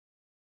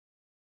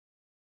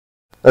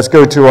Let's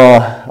go to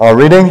our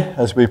reading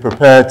as we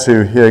prepare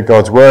to hear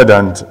God's word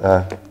and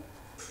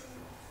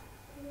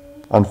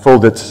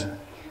unfold it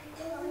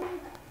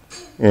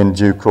in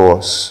due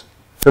course.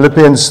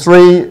 Philippians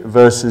 3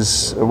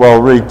 verses,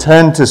 read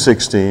 10 to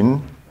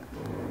 16.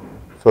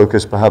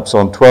 Focus perhaps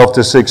on 12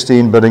 to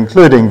 16, but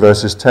including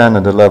verses 10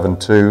 and 11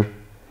 too.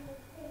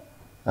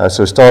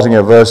 So starting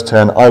at verse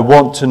 10, I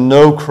want to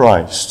know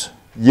Christ,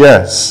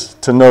 yes,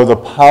 to know the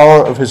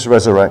power of his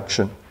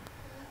resurrection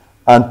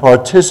and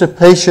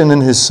participation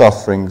in his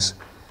sufferings,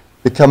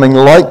 becoming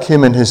like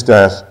him in his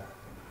death,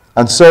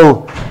 and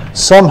so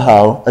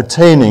somehow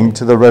attaining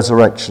to the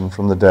resurrection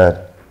from the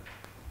dead.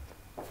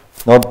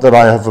 Not that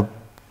I have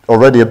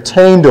already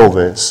obtained all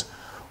this,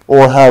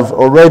 or have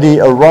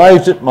already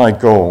arrived at my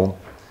goal,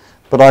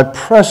 but I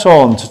press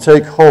on to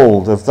take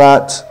hold of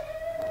that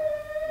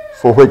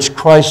for which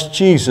Christ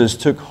Jesus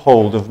took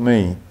hold of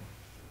me.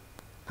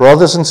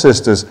 Brothers and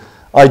sisters,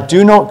 I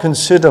do not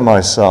consider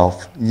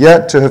myself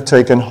yet to have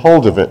taken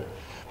hold of it,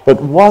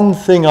 but one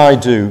thing I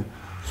do,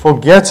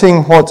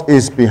 forgetting what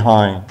is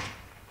behind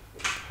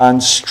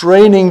and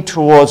straining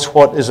towards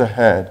what is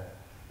ahead,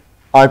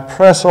 I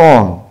press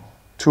on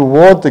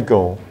toward the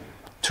goal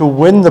to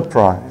win the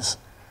prize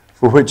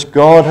for which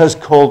God has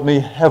called me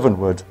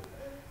heavenward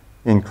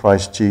in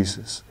Christ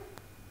Jesus.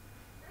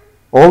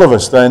 All of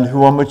us then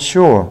who are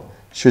mature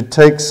should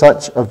take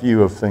such a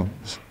view of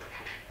things.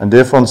 And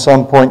if on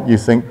some point you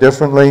think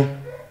differently,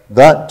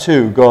 that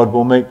too God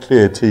will make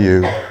clear to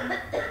you.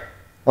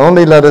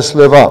 Only let us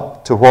live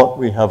up to what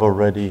we have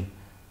already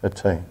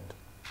attained.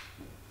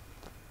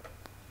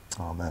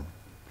 Amen.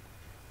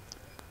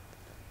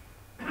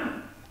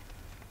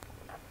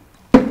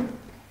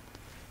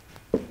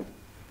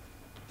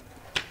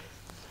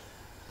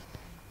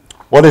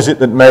 What is it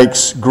that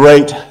makes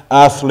great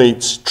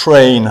athletes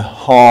train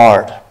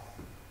hard?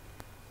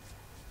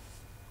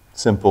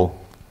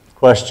 Simple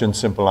question,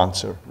 simple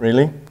answer.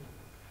 Really?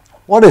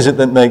 What is it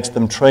that makes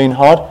them train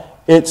hard?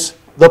 It's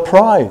the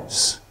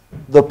prize.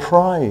 The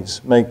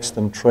prize makes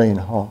them train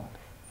hard.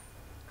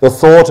 The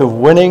thought of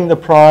winning the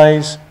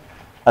prize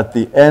at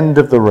the end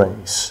of the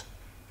race.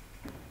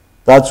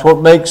 That's what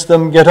makes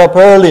them get up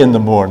early in the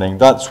morning.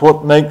 That's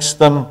what makes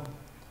them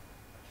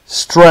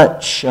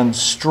stretch and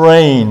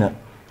strain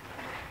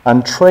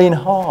and train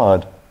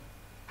hard.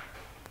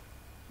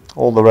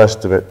 All the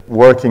rest of it,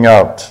 working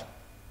out.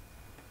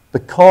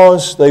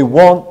 Because they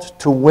want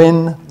to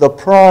win the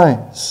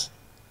prize.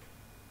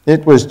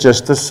 It was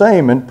just the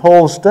same in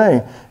Paul's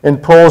day. In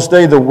Paul's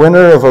day, the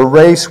winner of a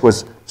race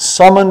was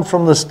summoned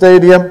from the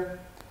stadium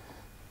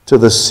to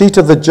the seat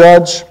of the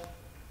judge.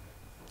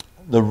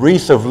 The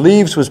wreath of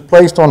leaves was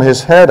placed on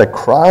his head, a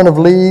crown of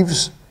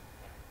leaves.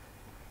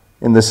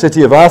 In the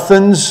city of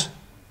Athens,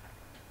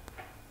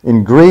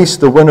 in Greece,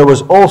 the winner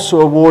was also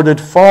awarded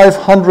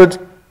 500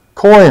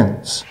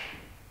 coins,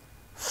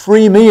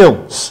 free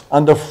meals,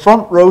 and a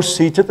front row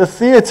seat at the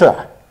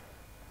theater.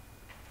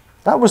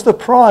 That was the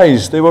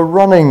prize they were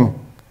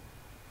running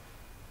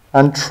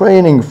and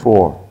training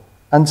for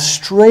and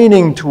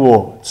straining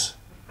towards.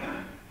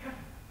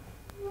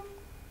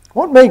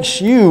 What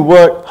makes you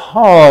work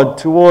hard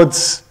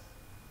towards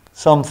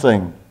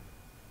something,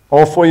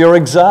 or for your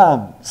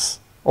exams,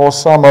 or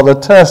some other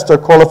test or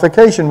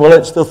qualification? Well,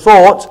 it's the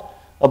thought,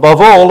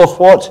 above all, of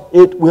what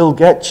it will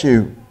get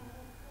you,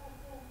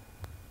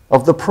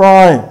 of the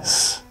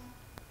prize,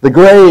 the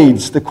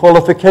grades, the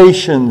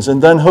qualifications,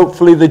 and then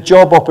hopefully the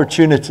job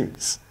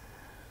opportunities.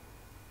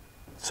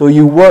 So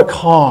you work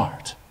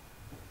hard.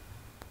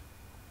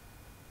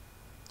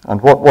 And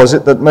what was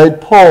it that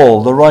made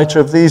Paul, the writer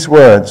of these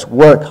words,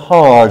 work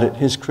hard at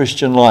his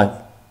Christian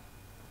life?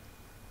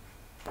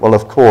 Well,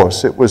 of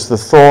course, it was the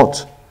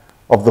thought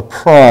of the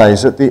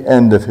prize at the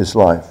end of his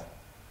life.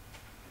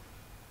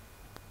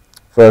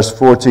 Verse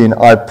 14,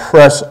 I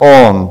press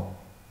on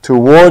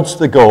towards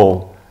the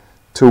goal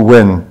to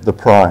win the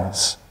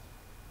prize.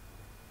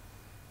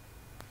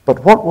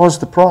 But what was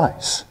the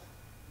prize?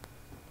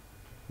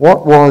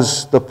 What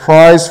was the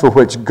prize for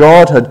which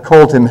God had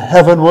called him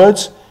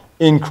heavenwards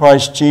in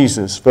Christ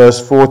Jesus?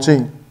 Verse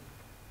 14.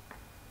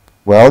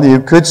 Well, you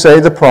could say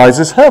the prize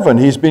is heaven.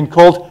 He's been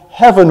called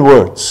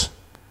heavenwards.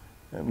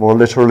 More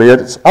literally,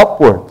 it's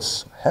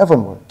upwards,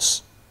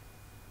 heavenwards.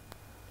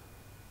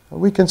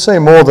 We can say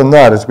more than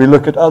that as we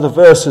look at other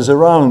verses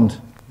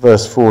around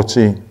verse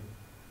 14.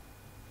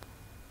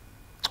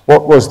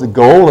 What was the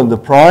goal and the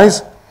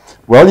prize?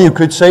 Well, you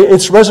could say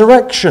it's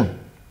resurrection.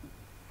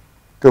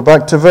 Go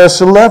back to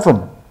verse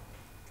 11.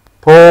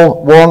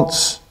 Paul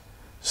wants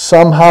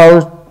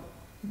somehow,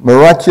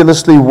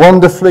 miraculously,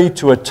 wonderfully,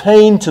 to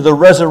attain to the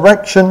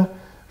resurrection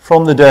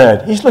from the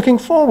dead. He's looking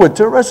forward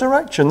to a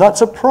resurrection.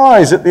 That's a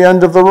prize at the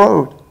end of the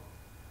road.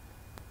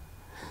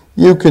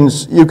 You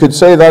could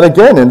say that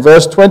again in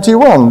verse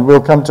 21.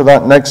 We'll come to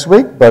that next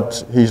week,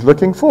 but he's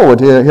looking forward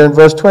here in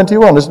verse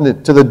 21, isn't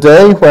it? To the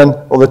day when,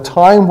 or the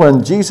time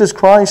when Jesus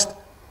Christ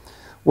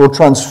will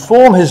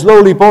transform his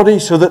lowly body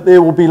so that they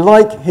will be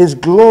like his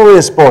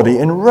glorious body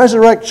in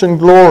resurrection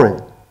glory.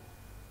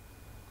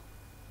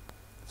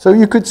 So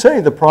you could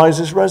say the prize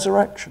is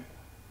resurrection.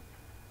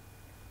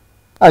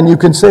 And you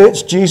can say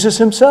it's Jesus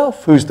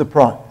himself who's the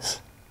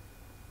prize.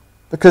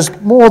 Because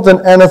more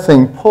than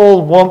anything,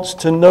 Paul wants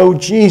to know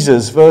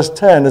Jesus, verse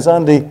 10, as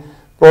Andy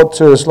brought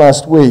to us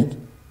last week.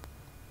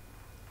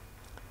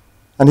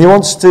 And he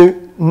wants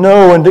to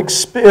know and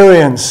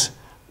experience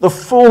the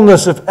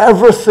fullness of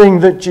everything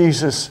that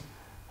Jesus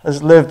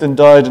has lived and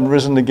died and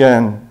risen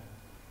again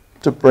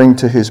to bring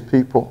to his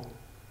people.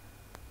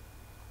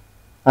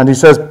 And he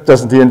says,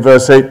 doesn't he, in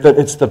verse 8, that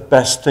it's the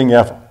best thing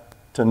ever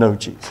to know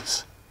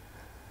Jesus.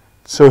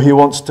 So he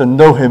wants to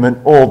know him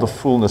in all the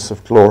fullness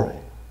of glory.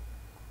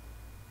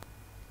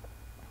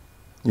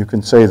 You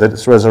can say that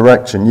it's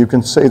resurrection. You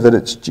can say that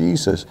it's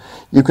Jesus.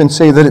 You can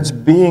say that it's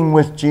being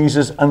with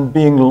Jesus and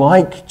being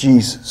like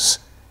Jesus.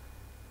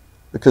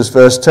 Because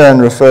verse 10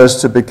 refers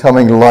to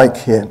becoming like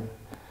him.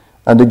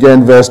 And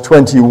again, verse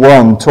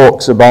 21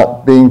 talks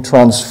about being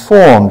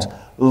transformed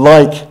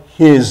like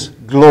his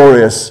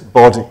glorious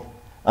body.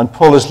 And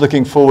Paul is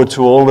looking forward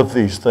to all of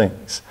these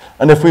things.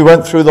 And if we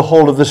went through the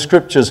whole of the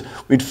scriptures,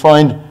 we'd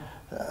find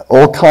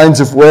all kinds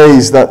of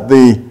ways that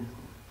the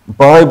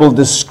Bible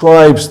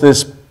describes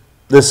this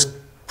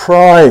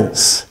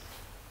prize.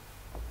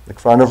 The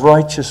crown of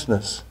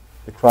righteousness,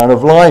 the crown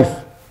of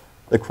life,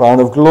 the crown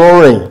of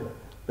glory,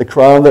 the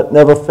crown that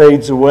never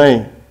fades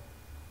away.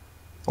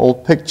 All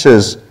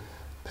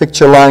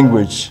picture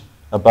language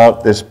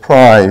about this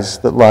prize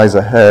that lies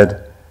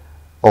ahead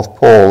of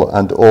Paul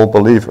and all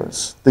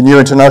believers. The New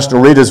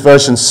International Reader's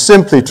Version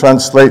simply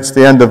translates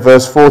the end of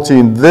verse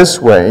 14 this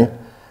way: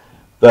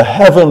 the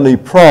heavenly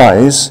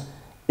prize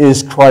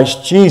is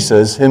Christ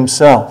Jesus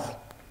himself.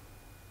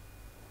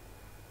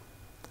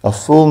 A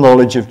full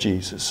knowledge of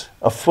Jesus,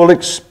 a full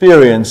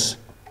experience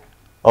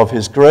of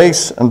his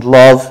grace and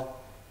love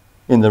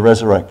in the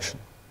resurrection.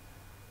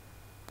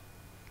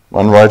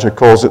 One writer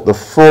calls it the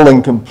full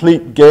and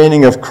complete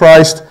gaining of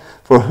Christ,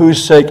 for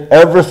whose sake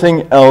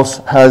everything else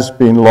has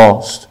been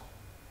lost.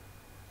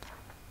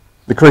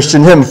 The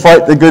Christian hymn,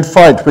 Fight the Good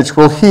Fight, which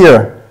we'll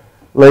hear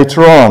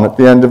later on at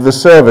the end of the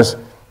service,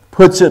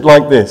 puts it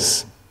like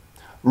this: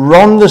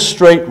 run the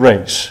straight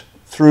race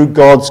through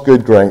God's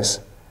good grace.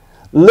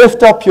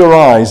 Lift up your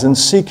eyes and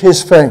seek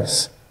his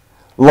face.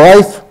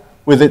 Life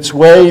with its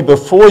way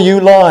before you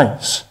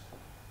lies.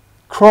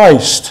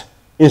 Christ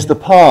is the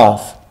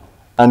path,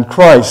 and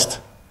Christ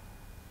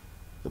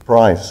the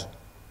prize.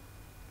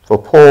 For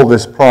Paul,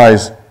 this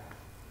prize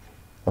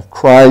of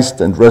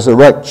Christ and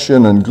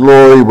resurrection and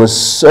glory was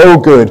so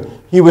good,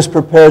 he was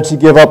prepared to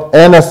give up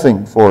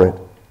anything for it.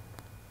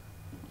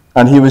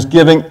 And he was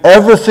giving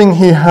everything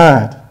he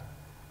had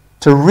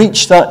to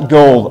reach that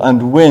goal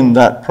and win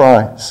that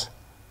prize.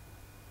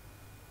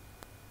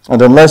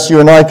 And unless you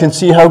and I can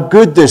see how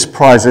good this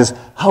prize is,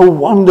 how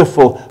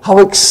wonderful, how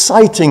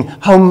exciting,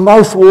 how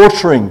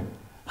mouth-watering,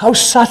 how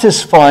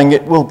satisfying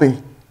it will be,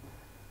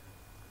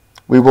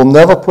 we will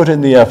never put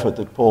in the effort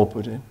that Paul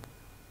put in.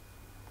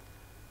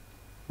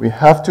 We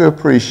have to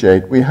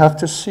appreciate, we have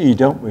to see,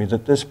 don't we,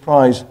 that this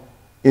prize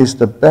is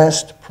the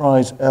best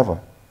prize ever.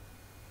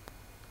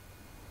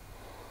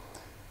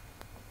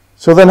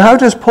 So then how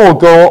does Paul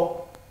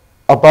go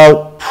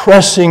about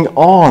pressing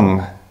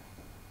on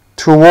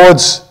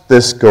towards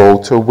this goal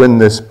to win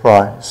this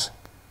prize?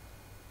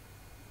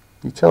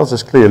 He tells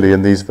us clearly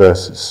in these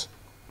verses.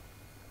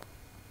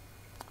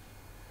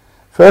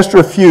 First,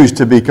 refuse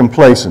to be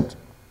complacent.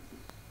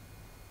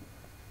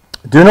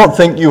 Do not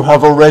think you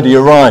have already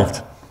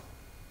arrived.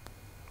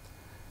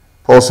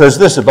 Paul says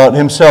this about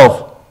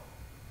himself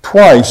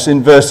twice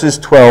in verses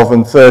 12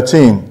 and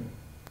 13.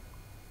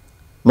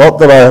 Not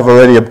that I have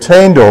already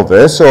obtained all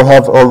this or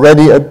have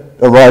already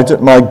arrived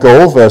at my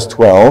goal, verse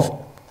 12.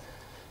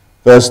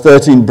 Verse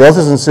 13,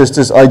 brothers and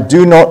sisters, I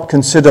do not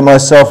consider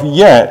myself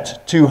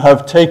yet to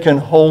have taken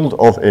hold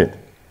of it.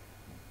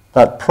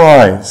 That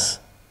prize.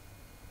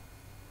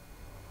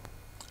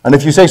 And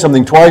if you say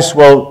something twice,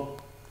 well,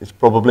 it's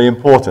probably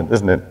important,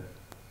 isn't it?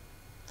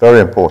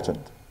 Very important.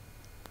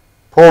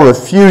 Paul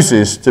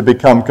refuses to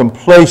become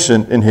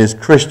complacent in his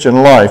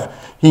Christian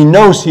life. He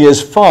knows he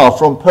is far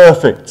from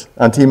perfect,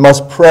 and he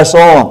must press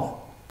on.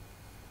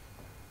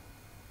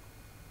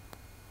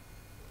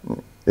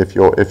 If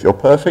you're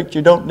perfect,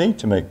 you don't need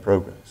to make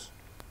progress.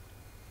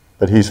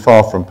 But he's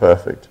far from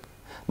perfect.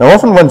 Now,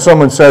 often when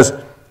someone says,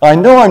 I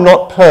know I'm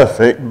not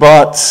perfect,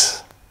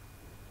 but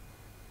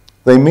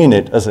they mean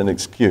it as an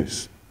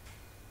excuse.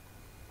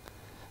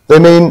 They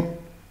mean,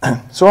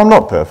 so I'm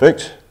not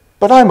perfect,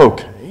 but I'm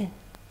okay.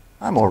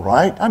 I'm all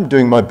right. I'm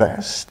doing my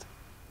best.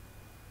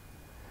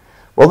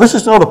 Well, this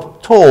is not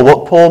at all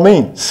what Paul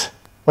means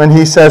when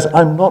he says,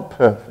 I'm not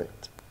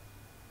perfect.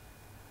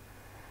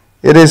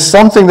 It is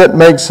something that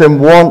makes him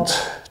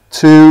want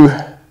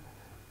to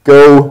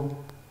go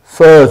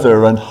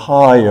further and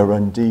higher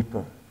and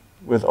deeper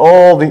with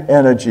all the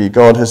energy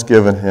God has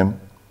given him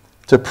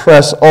to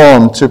press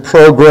on, to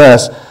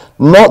progress,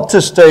 not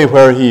to stay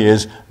where he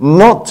is,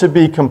 not to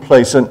be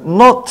complacent,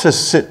 not to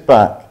sit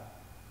back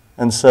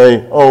and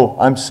say, oh,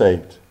 I'm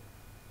saved.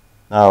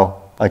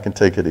 Now I can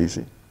take it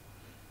easy.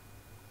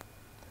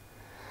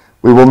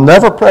 We will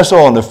never press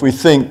on if we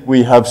think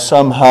we have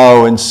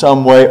somehow, in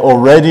some way,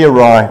 already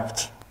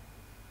arrived,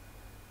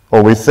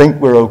 or we think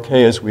we're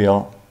okay as we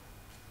are.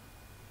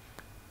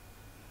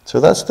 So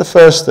that's the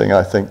first thing,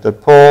 I think,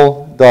 that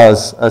Paul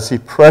does as he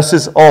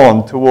presses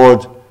on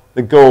toward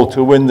the goal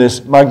to win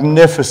this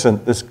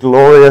magnificent, this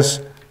glorious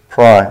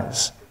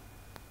prize.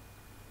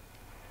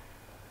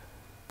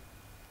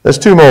 There's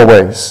two more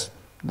ways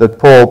that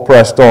Paul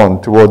pressed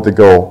on toward the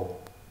goal.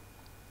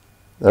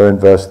 They're in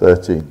verse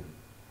 13.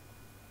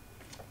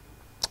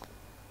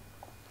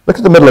 Look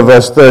at the middle of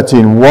verse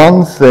 13.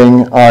 One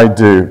thing I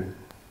do.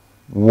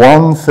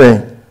 One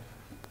thing.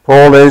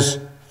 Paul is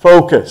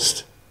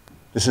focused.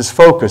 This is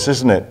focus,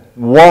 isn't it?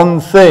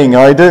 One thing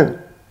I do.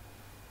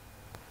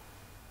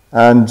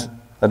 And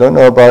I don't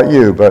know about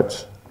you,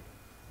 but,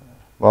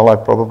 well, I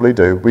probably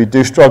do. We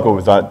do struggle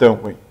with that,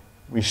 don't we?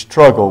 We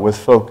struggle with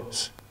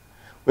focus,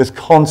 with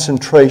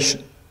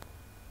concentration.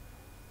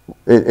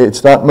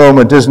 It's that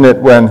moment, isn't it,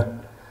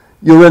 when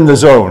you're in the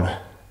zone,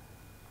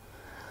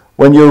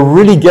 when you're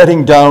really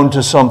getting down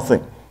to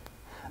something,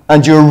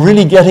 and you're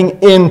really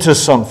getting into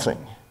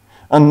something,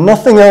 and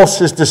nothing else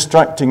is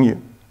distracting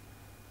you.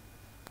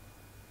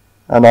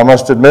 And I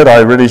must admit, I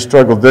really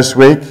struggled this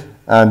week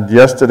and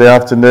yesterday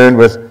afternoon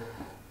with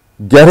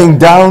getting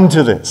down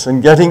to this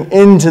and getting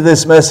into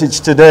this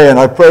message today, and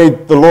I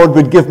prayed the Lord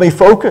would give me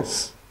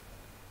focus.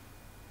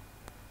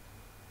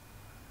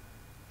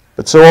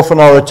 But so often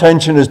our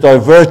attention is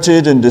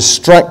diverted and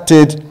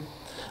distracted.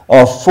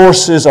 Our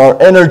forces,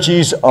 our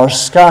energies are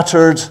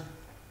scattered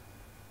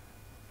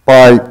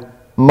by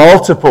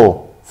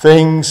multiple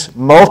things,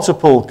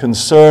 multiple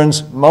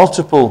concerns,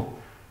 multiple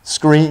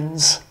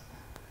screens,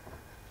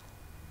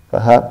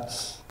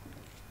 perhaps.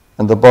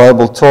 And the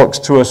Bible talks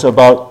to us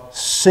about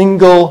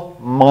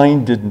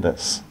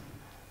single-mindedness.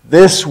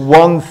 This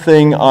one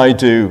thing I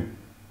do.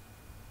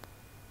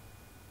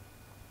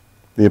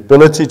 The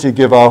ability to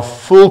give our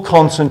full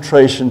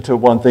concentration to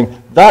one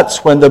thing.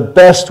 That's when the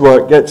best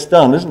work gets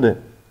done, isn't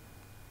it?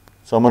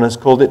 Someone has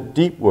called it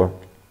deep work.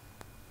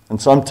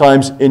 And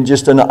sometimes in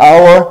just an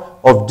hour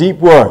of deep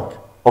work,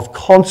 of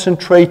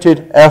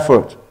concentrated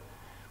effort,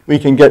 we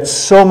can get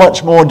so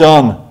much more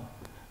done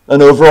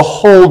than over a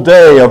whole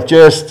day of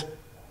just,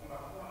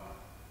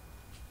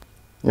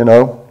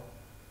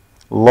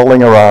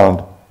 lolling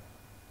around.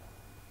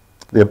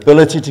 The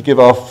ability to give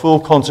our full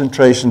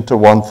concentration to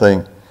one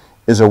thing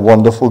is a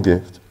wonderful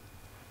gift.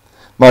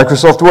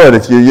 Microsoft Word,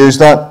 if you use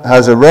that,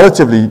 has a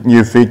relatively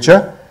new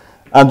feature,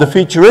 and the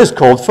feature is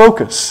called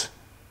Focus.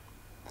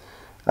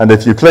 And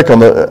if you click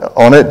on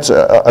it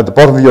at the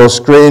bottom of your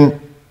screen,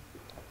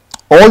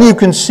 all you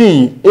can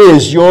see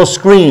is your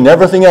screen.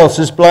 Everything else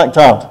is blacked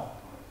out.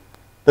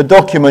 The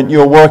document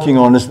you're working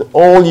on is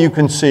all you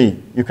can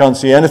see. You can't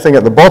see anything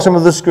at the bottom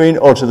of the screen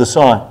or to the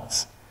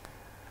sides.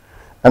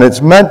 And it's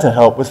meant to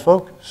help with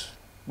focus,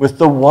 with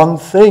the one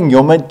thing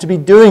you're meant to be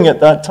doing at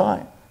that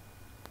time.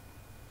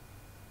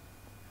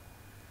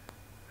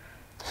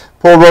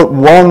 Paul wrote,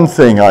 one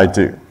thing I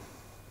do.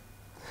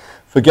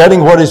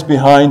 Forgetting what is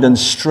behind and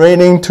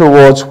straining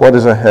towards what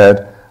is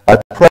ahead, I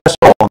press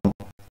on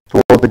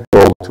toward the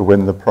goal to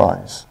win the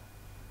prize.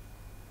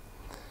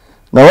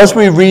 Now, as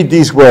we read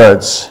these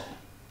words,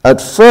 at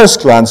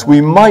first glance,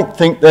 we might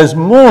think there's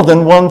more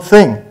than one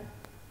thing.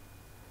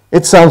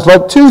 It sounds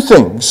like two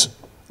things,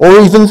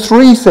 or even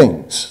three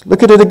things.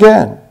 Look at it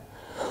again.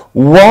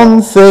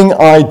 One thing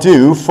I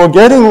do,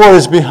 forgetting what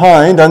is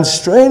behind and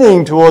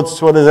straining towards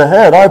what is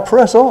ahead, I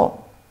press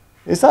on.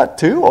 Is that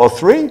two or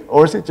three,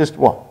 or is it just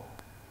one?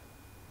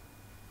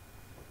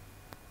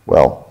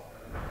 Well,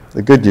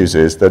 the good news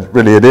is that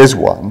really it is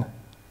one.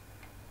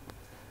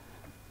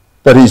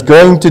 But he's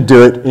going to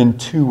do it in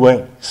two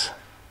ways.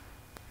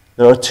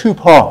 There are two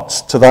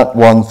parts to that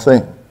one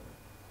thing.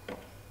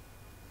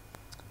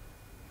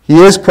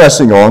 He is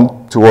pressing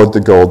on toward the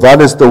goal.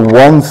 That is the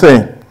one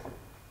thing.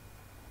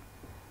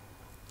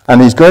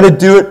 And he's going to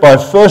do it by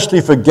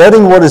firstly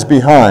forgetting what is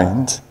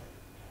behind,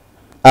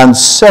 and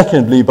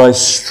secondly by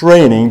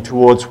straining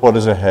towards what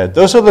is ahead.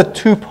 Those are the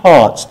two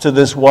parts to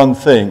this one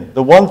thing.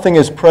 The one thing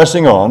is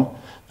pressing on.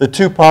 The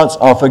two parts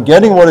are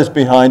forgetting what is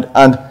behind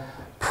and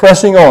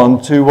pressing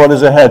on to what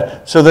is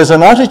ahead. So there's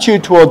an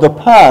attitude toward the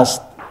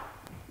past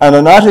and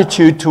an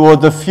attitude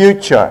toward the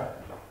future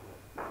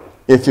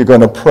if you're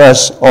going to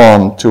press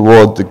on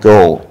toward the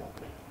goal.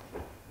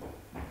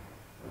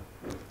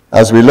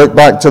 As we look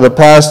back to the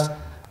past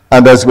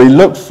and as we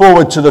look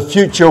forward to the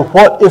future,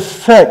 what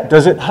effect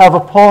does it have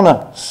upon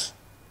us?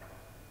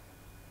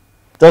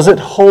 Does it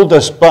hold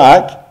us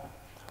back,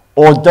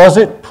 or does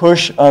it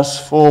push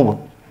us forward?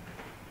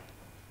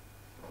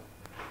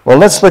 Well,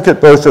 let's look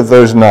at both of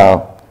those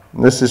now.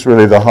 And this is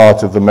really the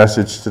heart of the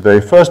message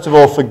today. First of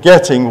all,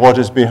 forgetting what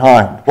is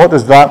behind. What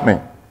does that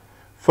mean?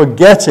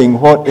 Forgetting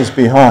what is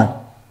behind.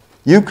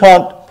 You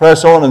can't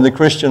press on in the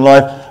Christian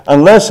life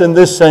unless, in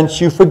this sense,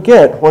 you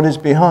forget what is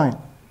behind.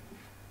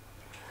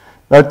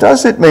 Now,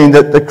 does it mean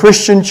that the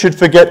Christian should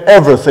forget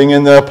everything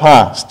in their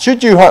past?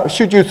 Should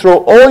you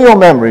throw all your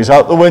memories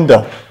out the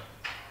window?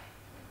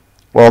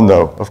 Well,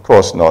 no, of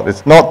course not.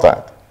 It's not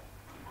that.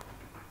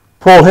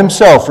 Paul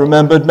himself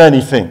remembered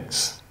many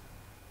things.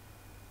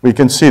 We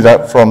can see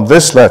that from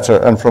this letter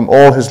and from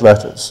all his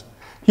letters.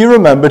 He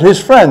remembered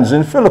his friends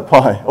in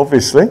Philippi,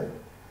 obviously.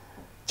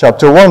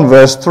 Chapter 1,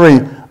 verse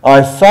 3,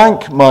 I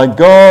thank my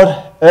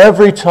God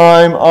every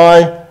time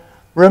I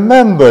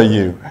remember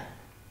you.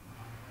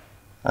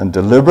 And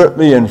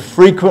deliberately and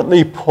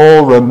frequently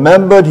Paul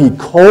remembered, he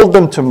called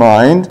them to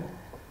mind,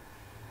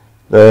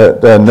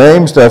 their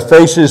names, their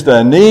faces,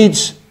 their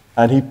needs,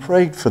 and he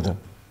prayed for them.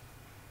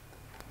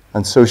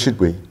 And so should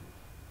we.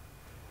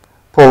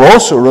 Paul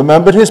also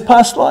remembered his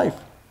past life,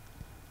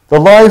 the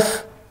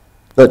life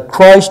that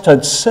Christ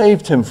had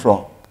saved him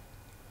from.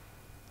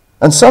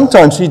 And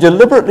sometimes he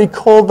deliberately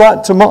called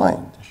that to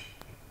mind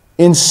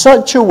in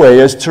such a way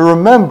as to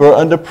remember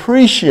and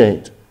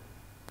appreciate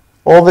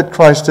all that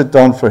Christ had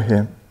done for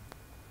him.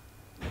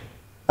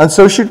 And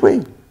so should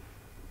we.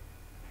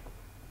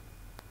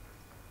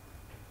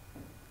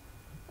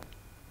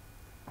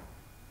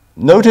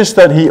 Notice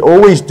that he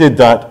always did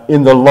that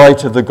in the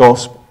light of the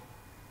gospel.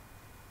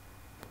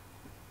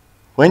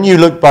 When you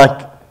look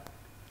back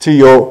to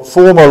your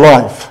former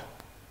life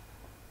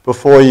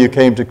before you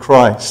came to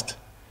Christ,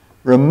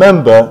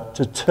 remember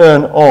to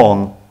turn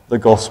on the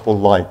gospel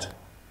light.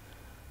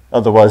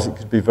 Otherwise, it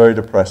could be very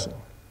depressing.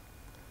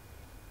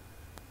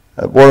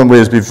 Warren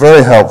Wiersbe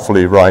very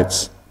helpfully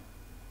writes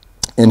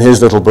in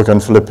his little book on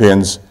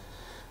Philippians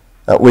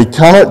that we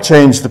cannot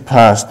change the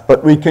past,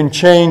 but we can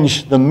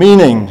change the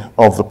meaning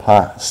of the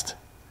past.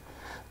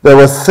 There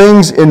were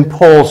things in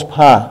Paul's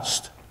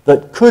past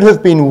that could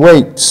have been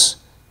weights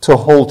to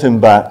hold him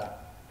back.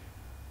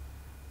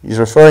 He's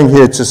referring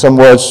here to some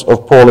words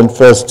of Paul in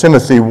 1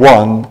 Timothy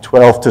 1,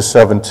 12 to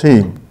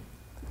 17.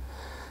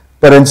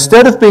 But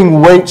instead of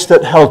being weights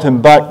that held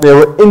him back, they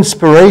were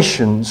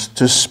inspirations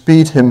to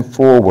speed him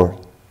forward.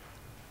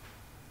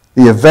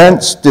 The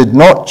events did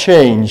not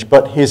change,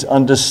 but his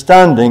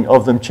understanding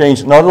of them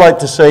changed. And I'd like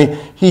to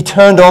say he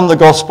turned on the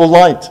gospel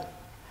light.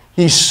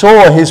 He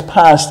saw his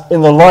past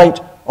in the light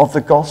of the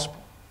gospel.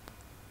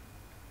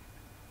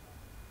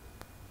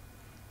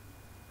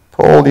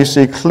 Paul, you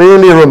see,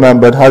 clearly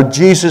remembered how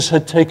Jesus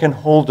had taken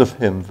hold of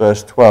him,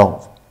 verse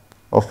 12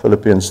 of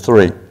Philippians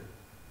 3.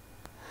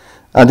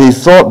 And he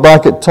thought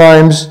back at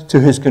times to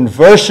his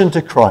conversion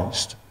to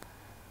Christ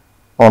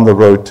on the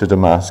road to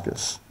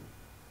Damascus.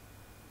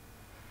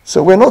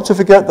 So we're not to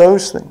forget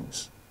those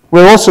things.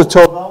 We're also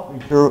told, aren't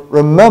we, to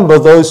remember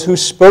those who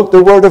spoke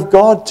the word of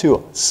God to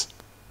us.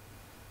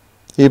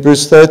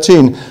 Hebrews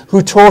 13,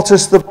 who taught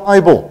us the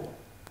Bible.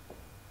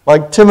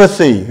 Like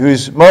Timothy,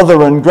 whose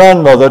mother and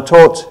grandmother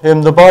taught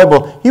him the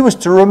Bible. He was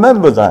to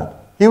remember that.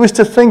 He was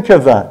to think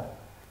of that.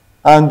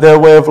 And their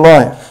way of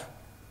life.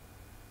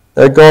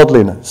 Their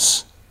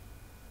godliness.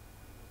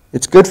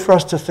 It's good for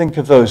us to think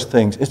of those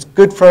things. It's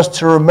good for us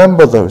to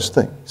remember those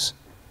things.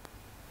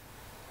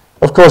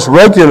 Of course,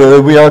 regularly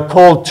we are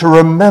called to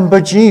remember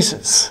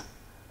Jesus.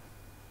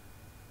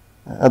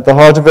 At the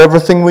heart of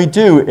everything we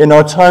do in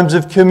our times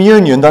of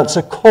communion, that's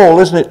a call,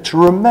 isn't it?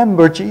 To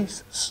remember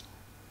Jesus.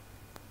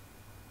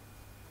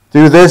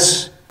 Do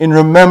this in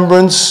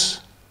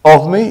remembrance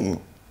of me.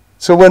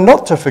 So we're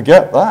not to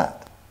forget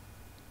that.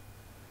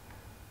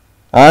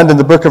 And in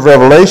the book of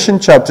Revelation,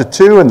 chapter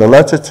 2, in the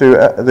letter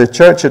to the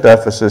church at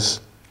Ephesus,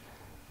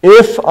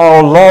 if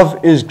our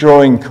love is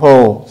growing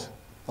cold,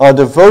 our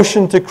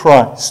devotion to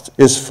Christ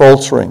is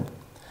faltering,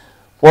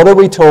 what are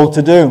we told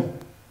to do?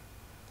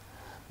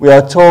 We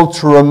are told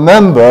to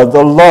remember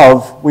the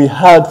love we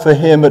had for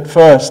him at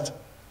first.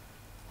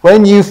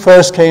 When you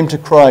first came to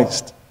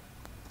Christ,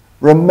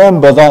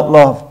 remember that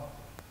love.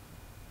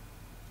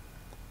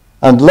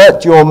 And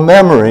let your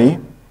memory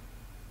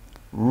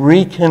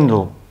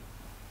rekindle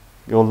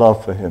your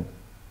love for him.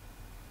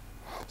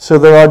 So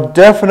there are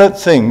definite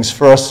things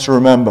for us to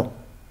remember,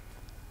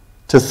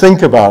 to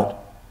think about,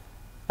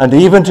 and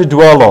even to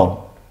dwell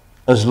on,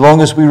 as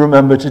long as we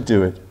remember to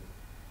do it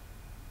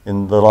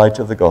in the light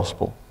of the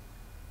gospel.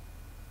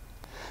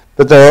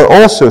 But there are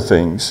also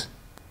things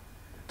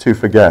to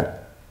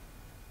forget.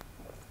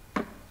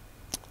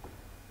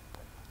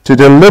 To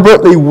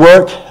deliberately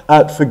work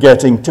at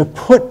forgetting, to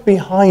put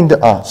behind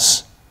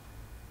us.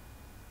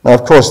 Now,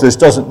 of course, this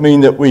doesn't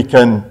mean that we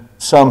can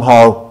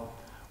somehow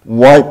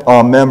wipe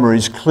our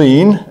memories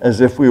clean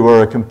as if we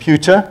were a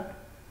computer,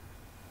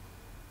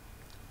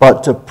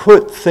 but to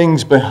put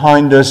things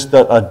behind us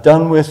that are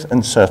done with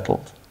and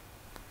settled.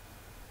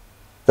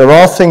 There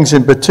are things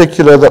in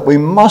particular that we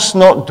must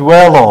not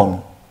dwell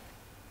on,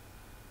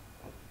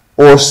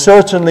 or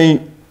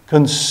certainly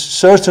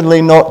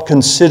not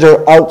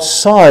consider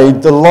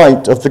outside the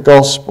light of the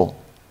gospel.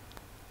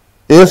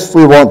 If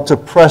we want to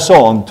press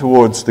on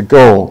towards the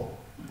goal,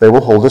 they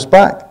will hold us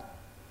back.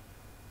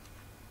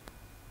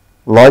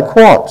 Like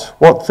what?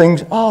 What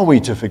things are we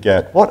to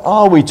forget? What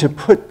are we to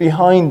put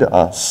behind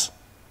us?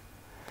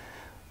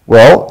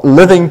 Well,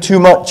 living too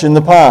much in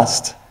the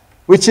past,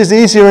 which is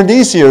easier and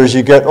easier as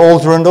you get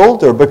older and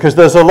older, because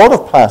there's a lot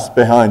of past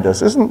behind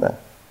us, isn't there?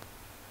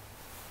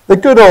 The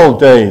good old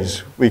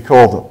days, we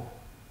call them.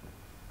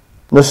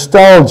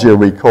 Nostalgia,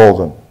 we call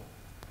them.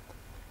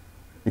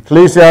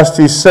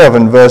 Ecclesiastes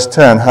 7 verse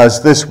 10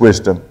 has this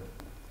wisdom.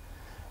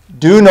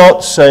 Do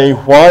not say,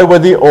 why were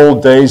the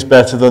old days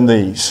better than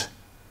these?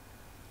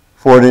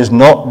 For it is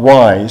not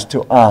wise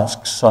to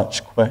ask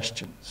such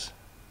questions.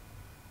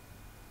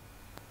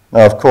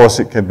 Now, of course,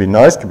 it can be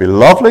nice, it can be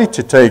lovely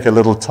to take a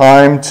little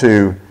time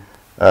to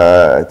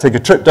take a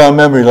trip down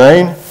memory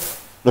lane,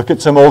 look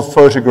at some old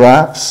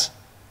photographs,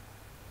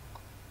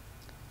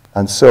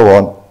 and so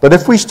on. But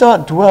if we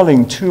start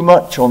dwelling too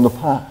much on the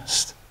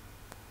past,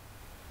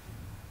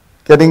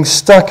 getting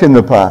stuck in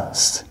the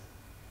past,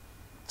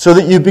 so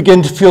that you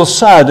begin to feel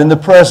sad in the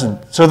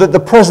present, so that the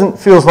present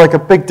feels like a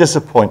big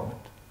disappointment,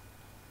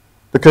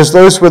 because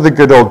those were the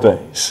good old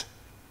days,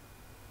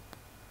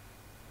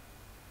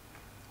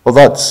 well,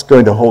 that's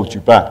going to hold you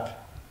back,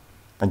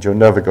 and you're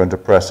never going to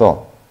press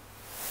on.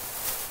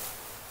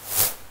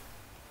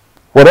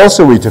 What else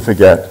are we to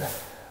forget?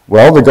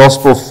 Well, the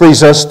gospel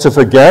frees us to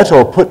forget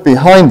or put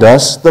behind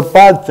us the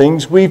bad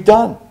things we've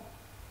done.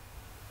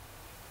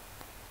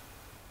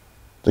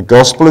 The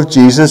gospel of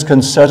Jesus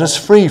can set us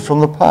free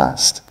from the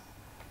past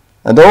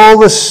and all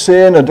the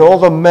sin and all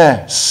the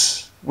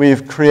mess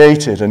we've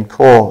created and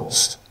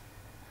caused.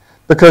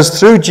 Because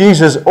through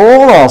Jesus,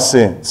 all our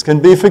sins can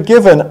be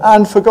forgiven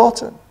and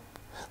forgotten.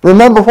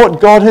 Remember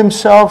what God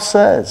himself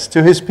says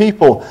to his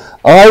people.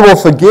 I will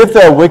forgive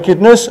their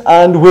wickedness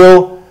and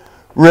will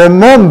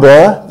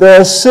remember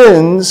their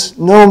sins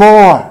no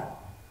more.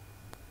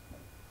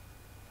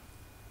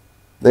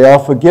 They are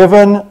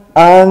forgiven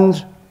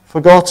and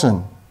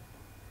forgotten.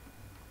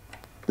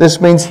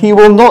 This means he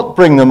will not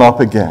bring them up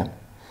again.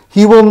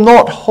 He will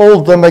not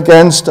hold them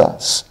against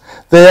us.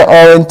 They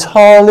are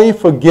entirely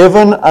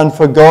forgiven and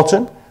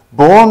forgotten,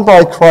 borne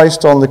by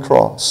Christ on the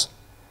cross,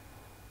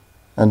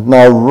 and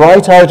now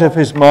right out of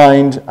his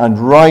mind and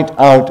right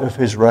out of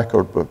his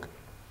record book.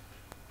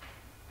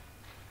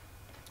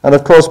 And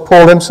of course,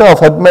 Paul himself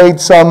had made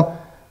some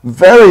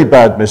very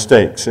bad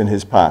mistakes in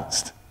his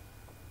past.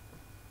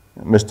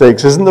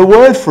 Mistakes isn't the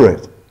word for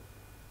it.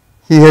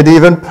 He had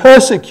even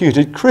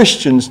persecuted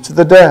Christians to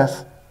the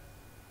death.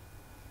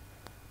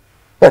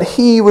 But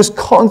he was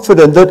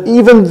confident that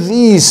even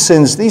these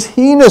sins, these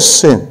heinous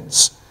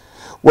sins,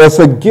 were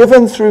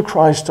forgiven through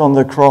Christ on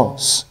the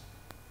cross.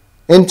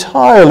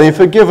 Entirely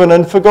forgiven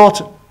and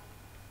forgotten.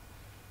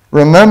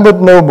 Remembered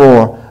no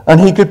more. And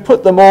he could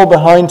put them all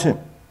behind him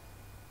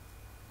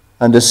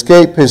and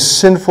escape his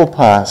sinful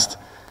past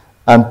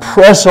and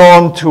press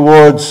on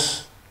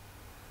towards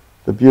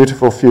the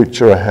beautiful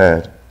future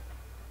ahead.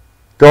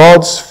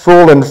 God's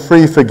full and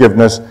free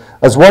forgiveness,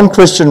 as one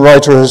Christian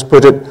writer has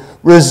put it,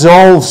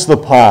 resolves the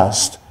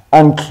past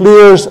and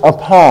clears a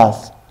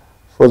path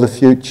for the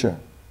future.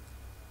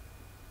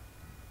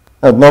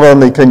 And not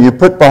only can you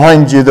put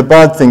behind you the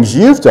bad things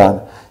you've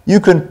done, you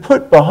can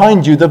put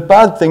behind you the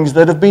bad things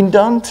that have been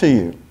done to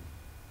you.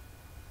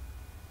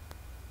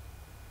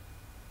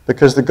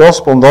 Because the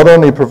gospel not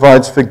only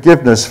provides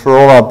forgiveness for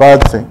all our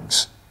bad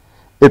things,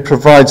 it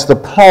provides the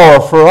power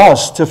for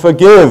us to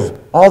forgive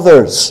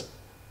others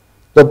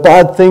the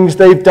bad things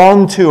they've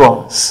done to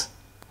us,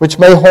 which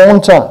may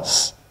haunt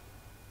us.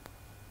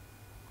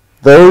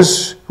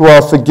 Those who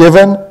are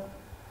forgiven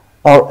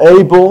are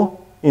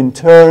able, in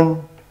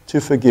turn, to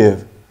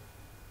forgive.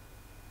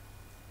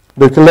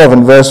 Luke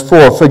 11, verse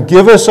 4,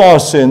 forgive us our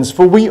sins,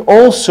 for we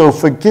also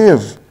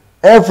forgive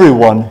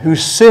everyone who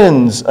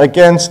sins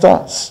against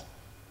us.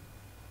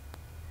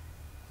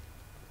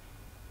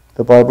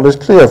 The Bible is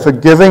clear.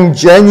 Forgiving,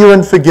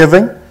 genuine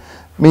forgiving,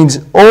 means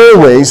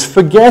always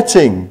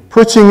forgetting,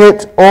 putting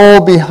it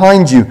all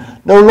behind you,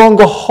 no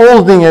longer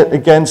holding it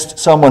against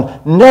someone,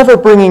 never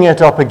bringing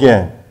it up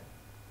again.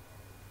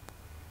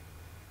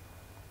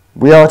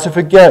 We are to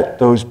forget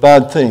those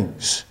bad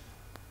things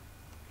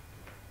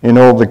in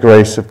all the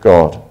grace of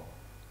God.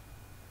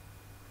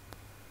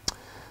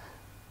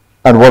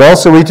 And what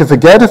else are we to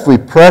forget if we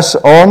press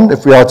on,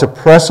 if we are to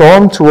press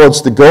on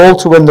towards the goal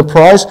to win the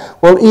prize?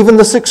 Well, even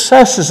the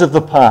successes of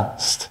the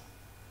past,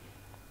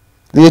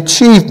 the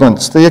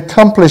achievements, the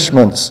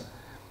accomplishments.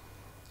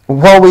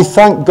 While we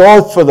thank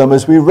God for them,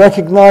 as we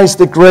recognize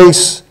the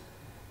grace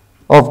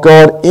of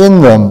God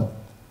in them,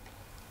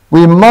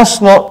 we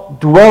must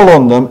not dwell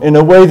on them in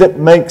a way that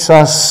makes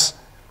us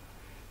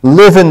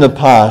live in the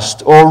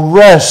past or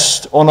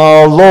rest on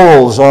our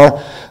laurels,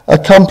 our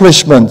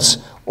accomplishments,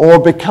 or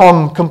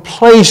become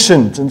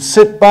complacent and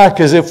sit back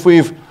as if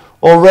we've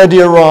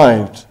already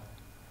arrived.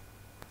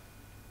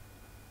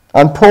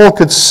 And Paul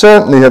could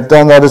certainly have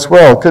done that as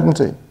well, couldn't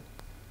he?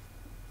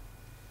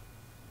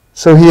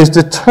 So he is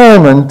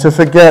determined to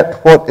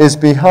forget what is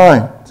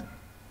behind.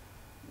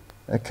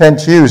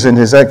 Kent Hughes, in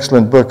his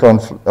excellent book on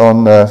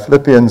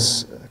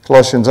Philippians,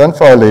 Colossians, and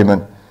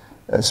Philemon,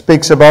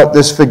 speaks about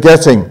this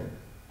forgetting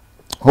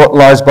what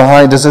lies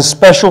behind as a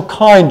special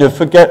kind of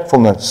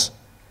forgetfulness.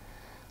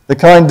 The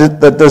kind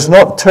that does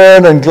not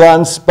turn and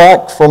glance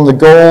back from the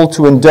goal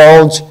to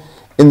indulge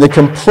in the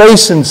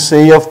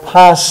complacency of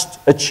past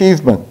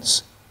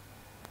achievements.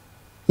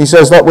 He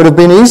says that would have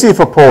been easy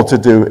for Paul to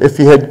do if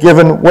he had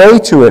given way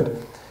to it.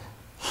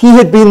 He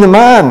had been the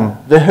man,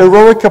 the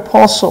heroic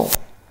apostle.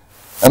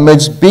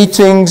 amidst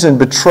beatings and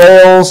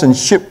betrayals and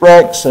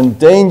shipwrecks and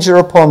danger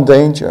upon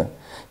danger.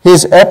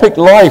 His epic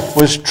life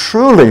was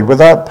truly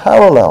without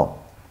parallel.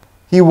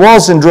 He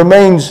was and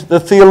remains the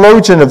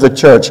theologian of the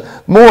church.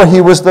 More,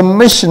 he was the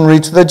missionary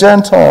to the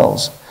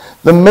Gentiles,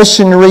 the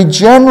missionary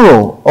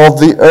general of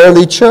the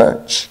early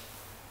church.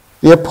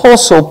 The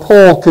Apostle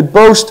Paul could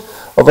boast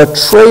of a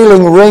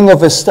trailing ring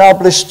of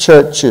established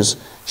churches,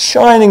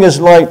 shining as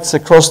lights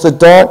across the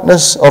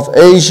darkness of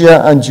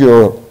Asia and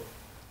Europe.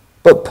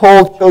 But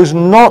Paul chose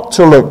not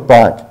to look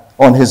back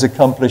on his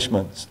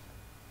accomplishments,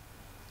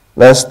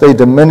 lest they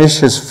diminish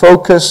his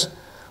focus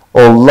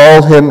or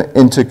lull him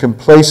into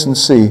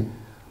complacency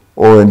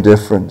or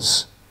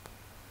indifference.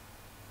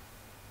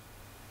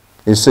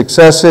 His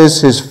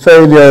successes, his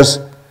failures,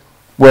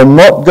 were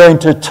not going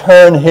to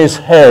turn his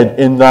head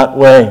in that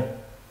way.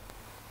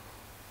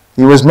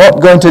 He was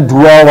not going to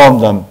dwell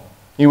on them.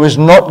 He was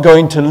not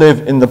going to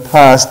live in the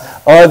past,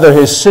 either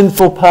his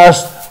sinful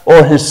past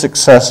or his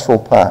successful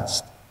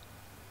past.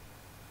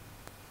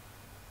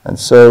 And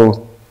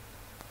so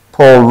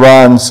Paul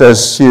ran,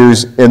 says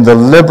Hughes, in the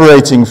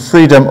liberating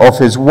freedom of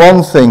his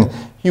one thing.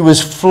 He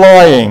was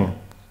flying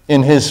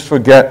in his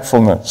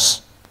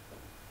forgetfulness.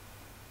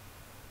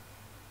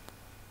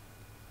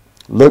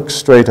 Look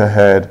straight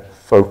ahead,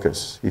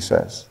 focus, he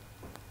says.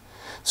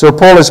 So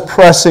Paul is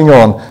pressing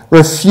on,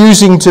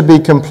 refusing to be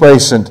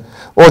complacent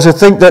or to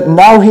think that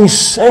now he's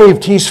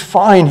saved, he's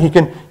fine, he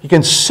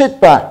can sit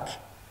back,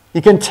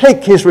 he can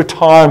take his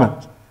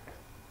retirement.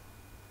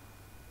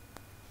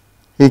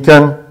 He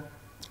can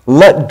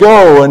let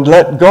go and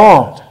let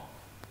God.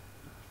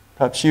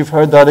 Perhaps you've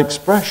heard that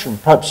expression.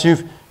 Perhaps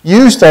you've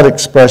used that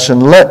expression,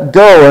 let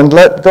go and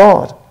let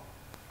God.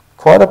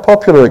 Quite a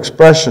popular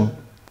expression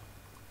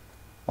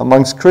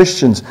amongst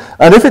Christians.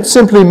 And if it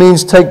simply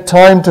means take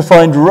time to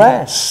find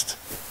rest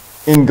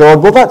in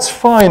God, well, that's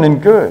fine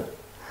and good.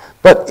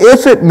 But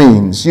if it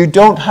means you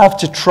don't have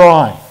to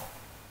try,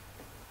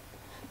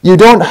 you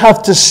don't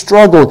have to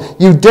struggle,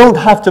 you don't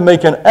have to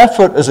make an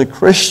effort as a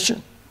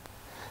Christian,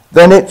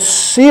 then it's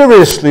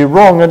seriously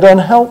wrong and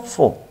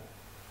unhelpful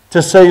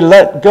to say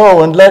let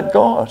go and let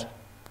God.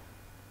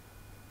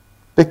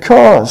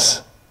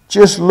 Because,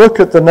 just look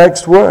at the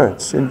next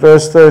words in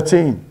verse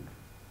 13.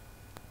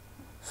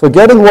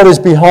 Forgetting what is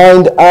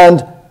behind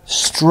and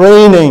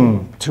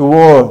straining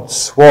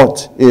towards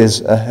what is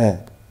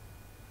ahead.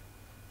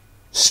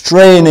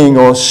 Straining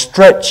or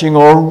stretching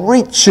or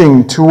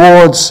reaching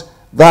towards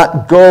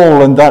that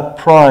goal and that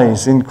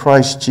prize in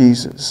Christ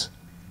Jesus.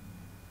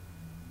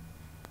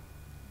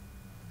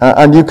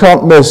 And you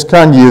can't miss,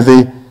 can you,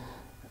 the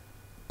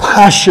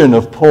passion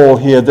of Paul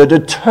here, the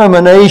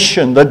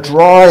determination, the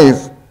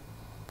drive,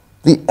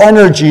 the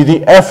energy,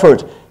 the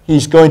effort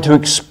he's going to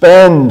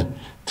expend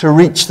to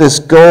reach this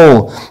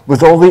goal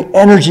with all the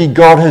energy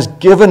God has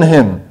given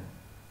him.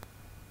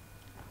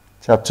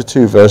 Chapter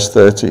 2, verse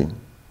 13.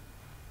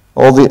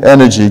 All the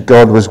energy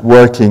God was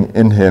working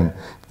in him.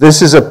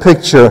 This is a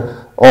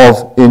picture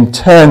of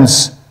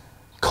intense,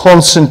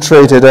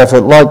 concentrated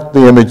effort, like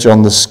the image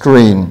on the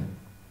screen.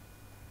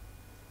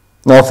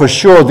 Now, for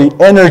sure, the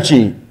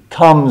energy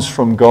comes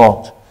from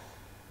God.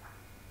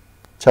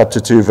 Chapter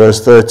 2,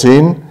 verse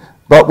 13.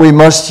 But we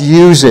must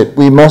use it.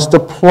 We must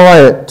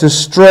apply it to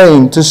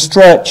strain, to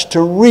stretch,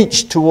 to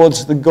reach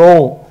towards the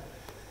goal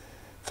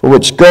for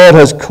which God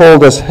has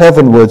called us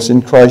heavenwards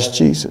in Christ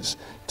Jesus,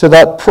 to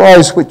that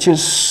prize which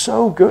is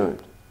so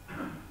good,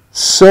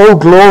 so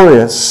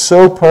glorious,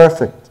 so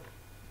perfect.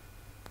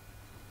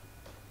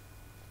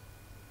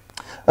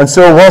 And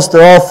so whilst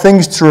there are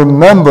things to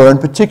remember,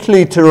 and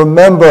particularly to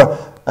remember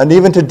and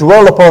even to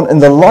dwell upon in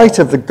the light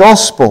of the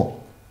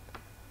gospel,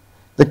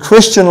 the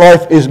Christian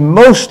life is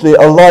mostly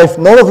a life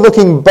not of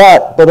looking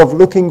back, but of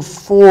looking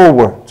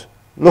forward,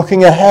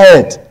 looking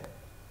ahead.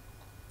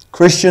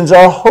 Christians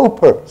are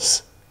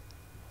hopers,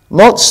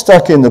 not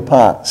stuck in the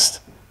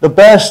past. The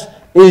best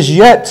is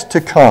yet to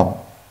come.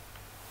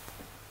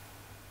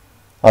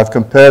 I've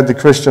compared the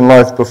Christian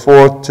life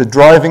before to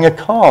driving a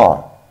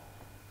car,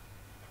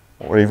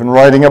 or even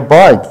riding a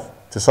bike,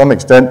 to some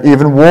extent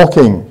even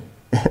walking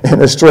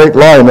in a straight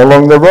line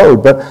along the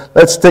road. But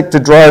let's stick to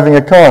driving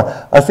a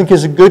car. I think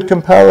is a good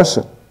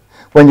comparison.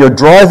 When you're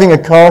driving a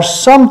car,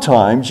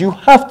 sometimes you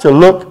have to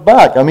look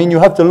back. I mean, you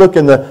have to look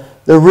in the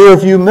rear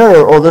view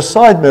mirror or the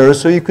side mirror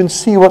so you can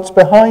see what's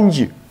behind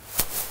you.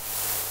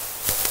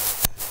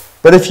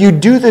 But if you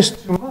do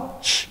this too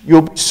much,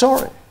 you'll be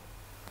sorry.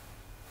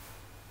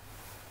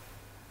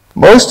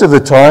 Most of the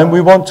time,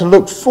 we want to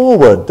look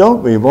forward,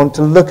 don't we? We want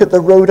to look at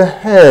the road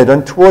ahead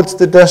and towards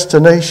the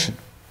destination.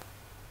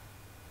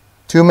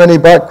 Too many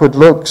backward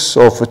looks,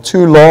 or for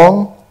too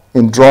long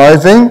in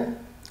driving,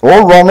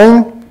 or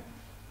running,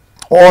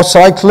 or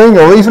cycling,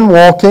 or even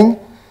walking,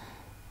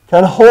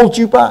 can hold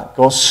you back,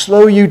 or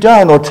slow you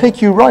down, or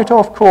take you right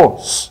off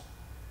course.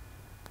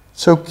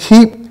 So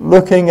keep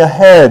looking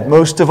ahead,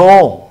 most of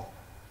all.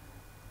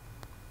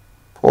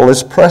 Paul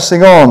is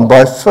pressing on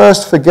by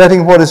first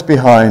forgetting what is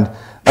behind,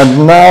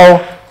 and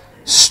now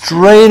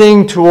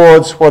straining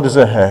towards what is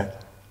ahead,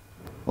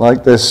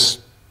 like this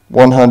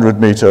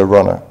 100-meter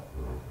runner.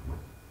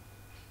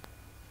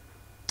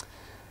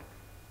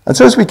 And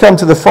so as we come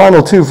to the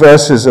final two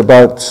verses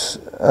about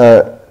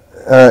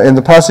in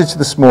the passage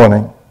this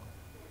morning,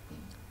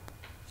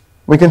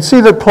 we can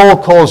see that Paul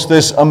calls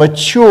this a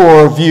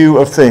mature view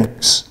of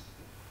things.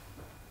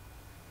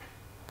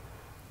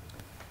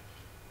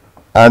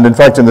 And in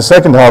fact, in the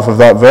second half of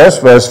that verse,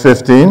 verse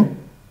 15,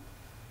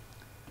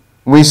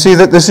 we see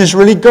that this is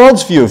really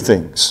God's view of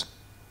things.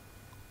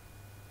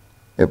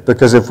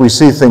 Because if we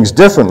see things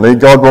differently,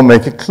 God will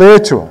make it clear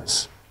to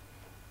us.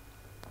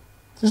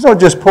 This is not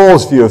just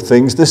Paul's view of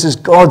things, this is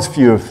God's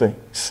view of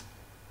things.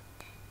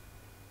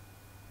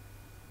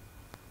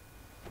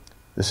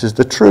 This is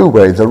the true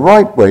way, the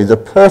right way, the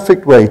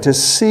perfect way to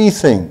see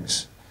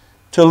things,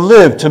 to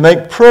live, to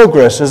make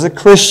progress as a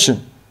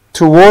Christian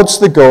towards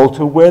the goal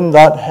to win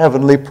that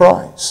heavenly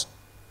prize.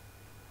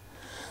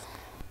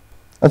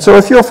 And so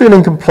if you're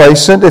feeling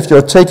complacent, if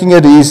you're taking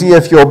it easy,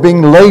 if you're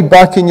being laid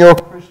back in your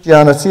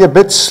Christianity, a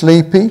bit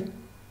sleepy,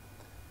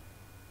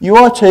 you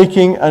are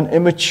taking an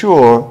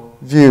immature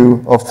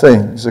view of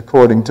things,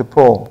 according to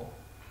Paul.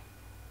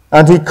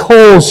 And he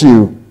calls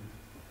you,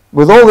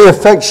 with all the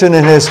affection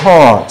in his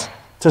heart,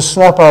 to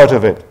snap out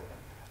of it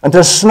and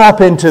to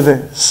snap into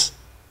this.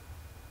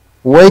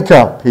 Wake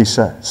up, he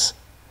says,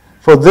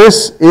 for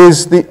this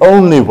is the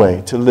only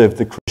way to live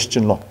the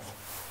Christian life.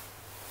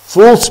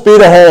 Full speed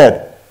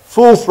ahead,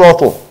 full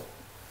throttle,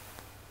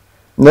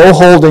 no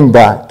holding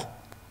back.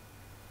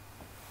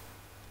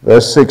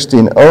 Verse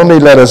 16, only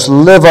let us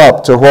live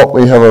up to what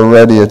we have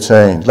already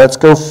attained. Let's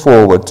go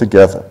forward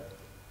together.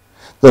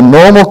 The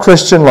normal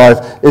Christian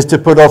life is to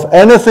put off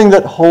anything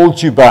that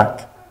holds you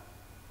back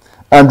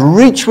and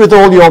reach with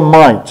all your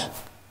might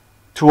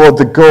toward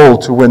the goal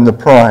to win the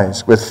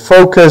prize, with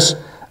focus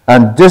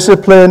and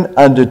discipline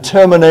and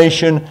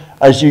determination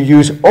as you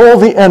use all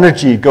the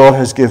energy God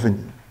has given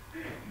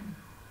you.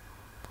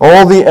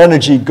 All the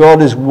energy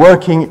God is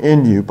working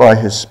in you by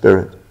his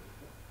Spirit.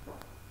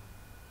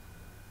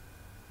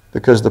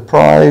 Because the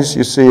prize,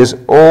 you see, is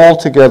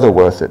altogether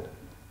worth it.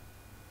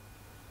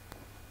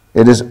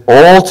 It is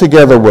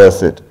altogether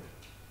worth it.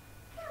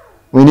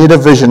 We need a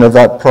vision of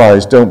that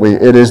prize, don't we?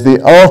 It is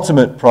the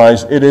ultimate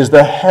prize. It is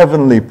the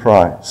heavenly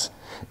prize.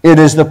 It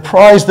is the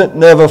prize that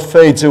never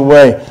fades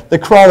away. The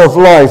crown of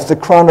life, the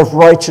crown of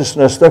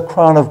righteousness, the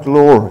crown of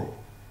glory.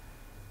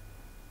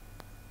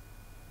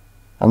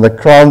 And the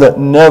crown that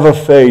never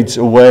fades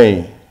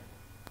away.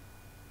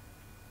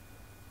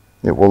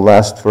 It will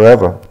last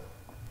forever.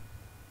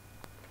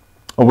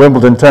 A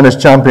Wimbledon tennis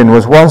champion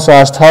was once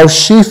asked how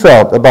she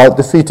felt about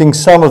defeating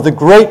some of the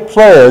great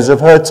players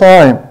of her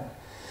time.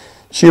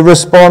 She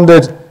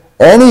responded,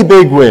 any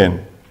big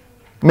win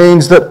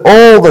means that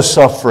all the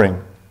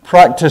suffering,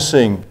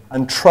 practicing,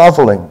 and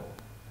traveling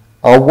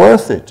are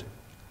worth it.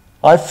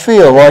 I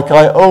feel like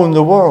I own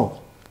the world.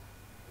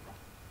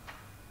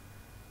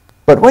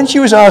 But when she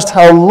was asked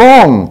how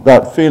long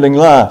that feeling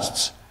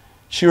lasts,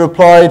 she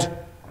replied,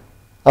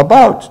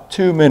 about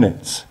 2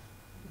 minutes.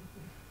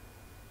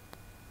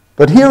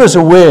 But here is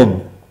a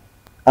win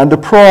and a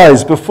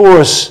prize before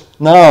us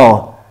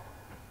now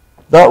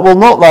that will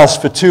not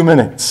last for 2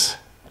 minutes,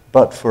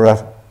 but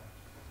forever.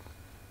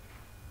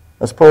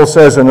 As Paul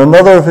says in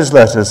another of his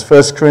letters,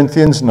 1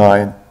 Corinthians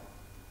 9,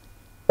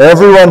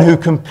 everyone who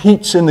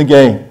competes in the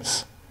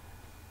games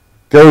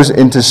goes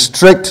into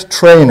strict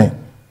training.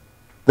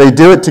 They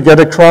do it to get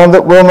a crown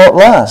that will not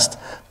last,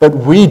 but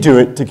we do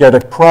it to get a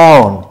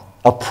crown,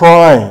 a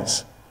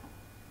prize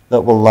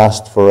that will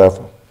last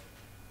forever.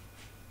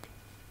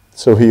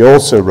 So he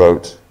also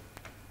wrote,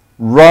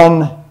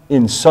 run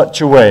in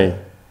such a way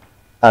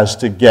as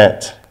to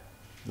get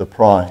the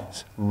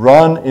prize.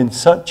 Run in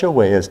such a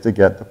way as to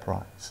get the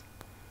prize.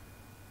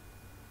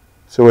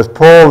 So with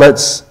Paul,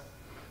 let's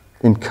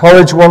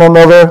encourage one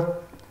another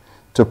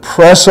to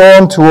press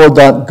on toward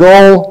that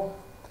goal,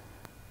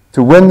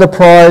 to win the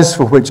prize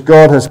for which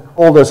God has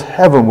called us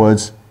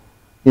heavenwards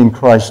in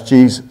Christ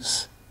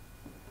Jesus.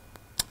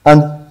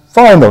 And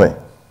finally,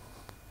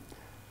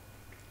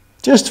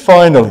 just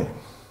finally,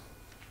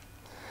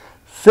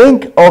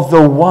 think of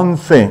the one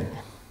thing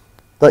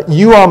that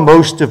you are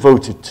most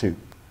devoted to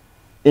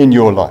in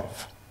your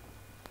life.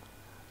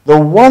 The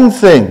one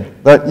thing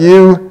that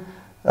you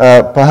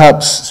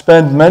perhaps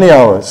spend many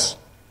hours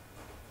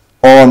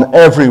on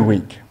every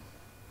week.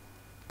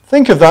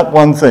 Think of that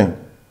one thing.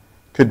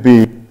 Could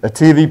be a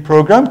TV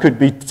program, could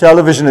be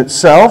television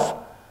itself,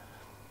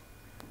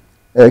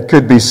 it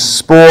could be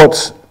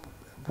sport,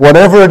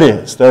 whatever it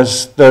is.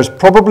 There's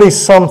probably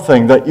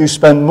something that you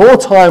spend more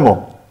time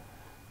on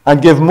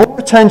and give more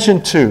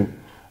attention to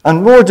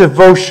and more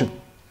devotion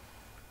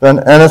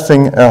than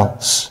anything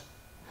else.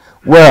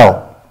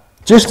 Well,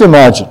 just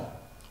imagine,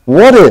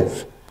 what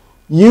if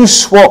you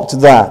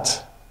swapped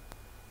that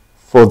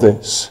for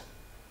this?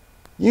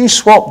 You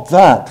swapped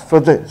that for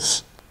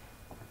this.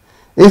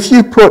 If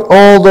you put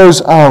all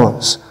those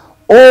hours,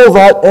 all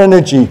that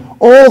energy,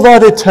 all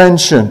that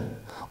attention,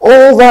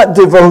 all that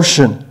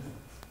devotion.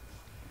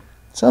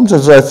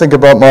 Sometimes I think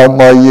about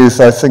my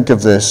youth, I think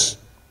of this.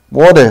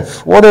 What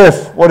if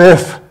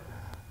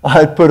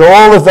I put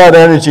all of that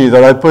energy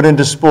that I put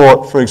into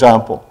sport, for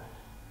example,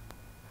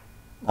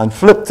 and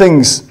flip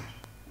things.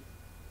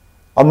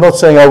 I'm not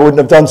saying I wouldn't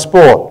have done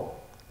sport.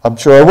 I'm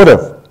sure I would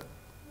have.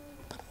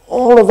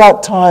 All of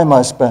that time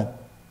I spent.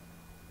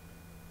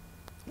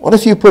 What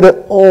if you put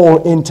it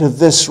all into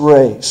this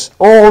race,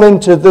 all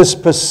into this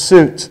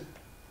pursuit?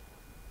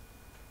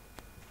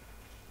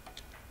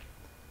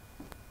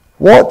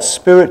 What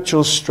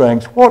spiritual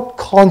strength, what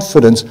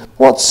confidence,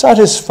 what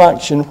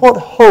satisfaction, what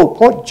hope,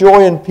 what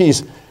joy and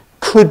peace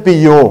could be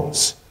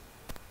yours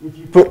if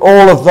you put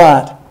all of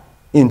that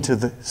into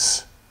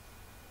this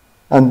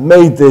and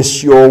made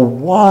this your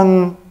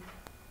one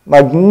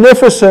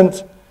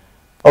magnificent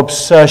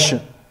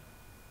obsession,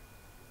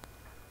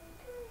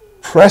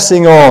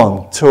 pressing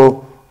on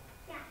to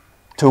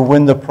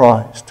win the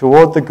prize,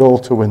 toward the goal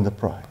to win the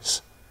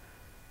prize.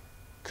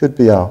 Could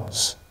be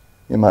ours.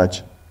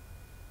 Imagine.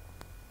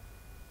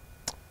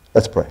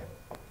 Let's pray.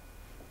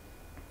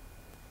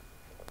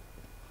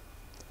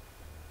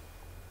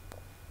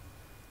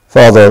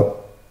 Father,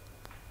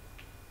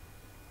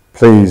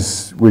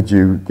 please would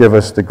you give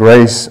us the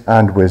grace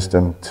and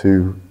wisdom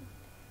to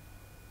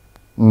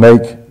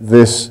make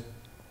this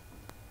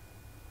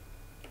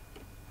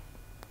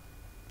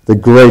the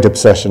great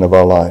obsession of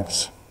our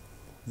lives,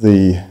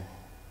 the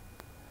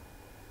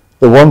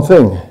one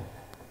thing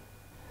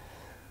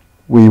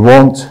we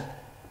want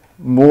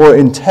more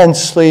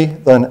intensely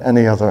than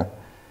any other,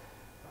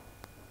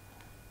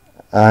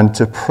 and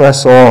to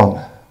press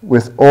on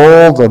with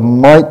all the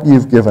might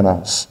you've given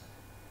us,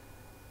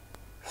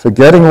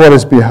 forgetting what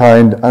is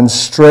behind and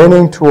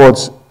straining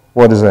towards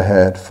what is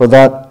ahead for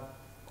that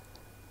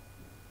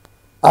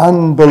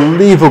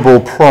unbelievable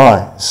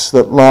prize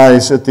that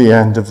lies at the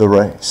end of the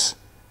race.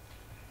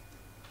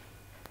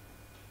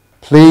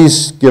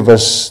 Please give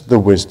us the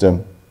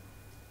wisdom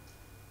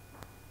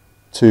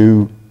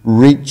to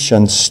reach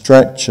and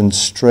stretch and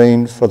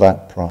strain for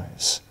that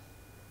prize.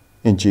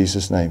 In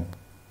Jesus' name,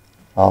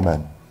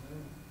 amen.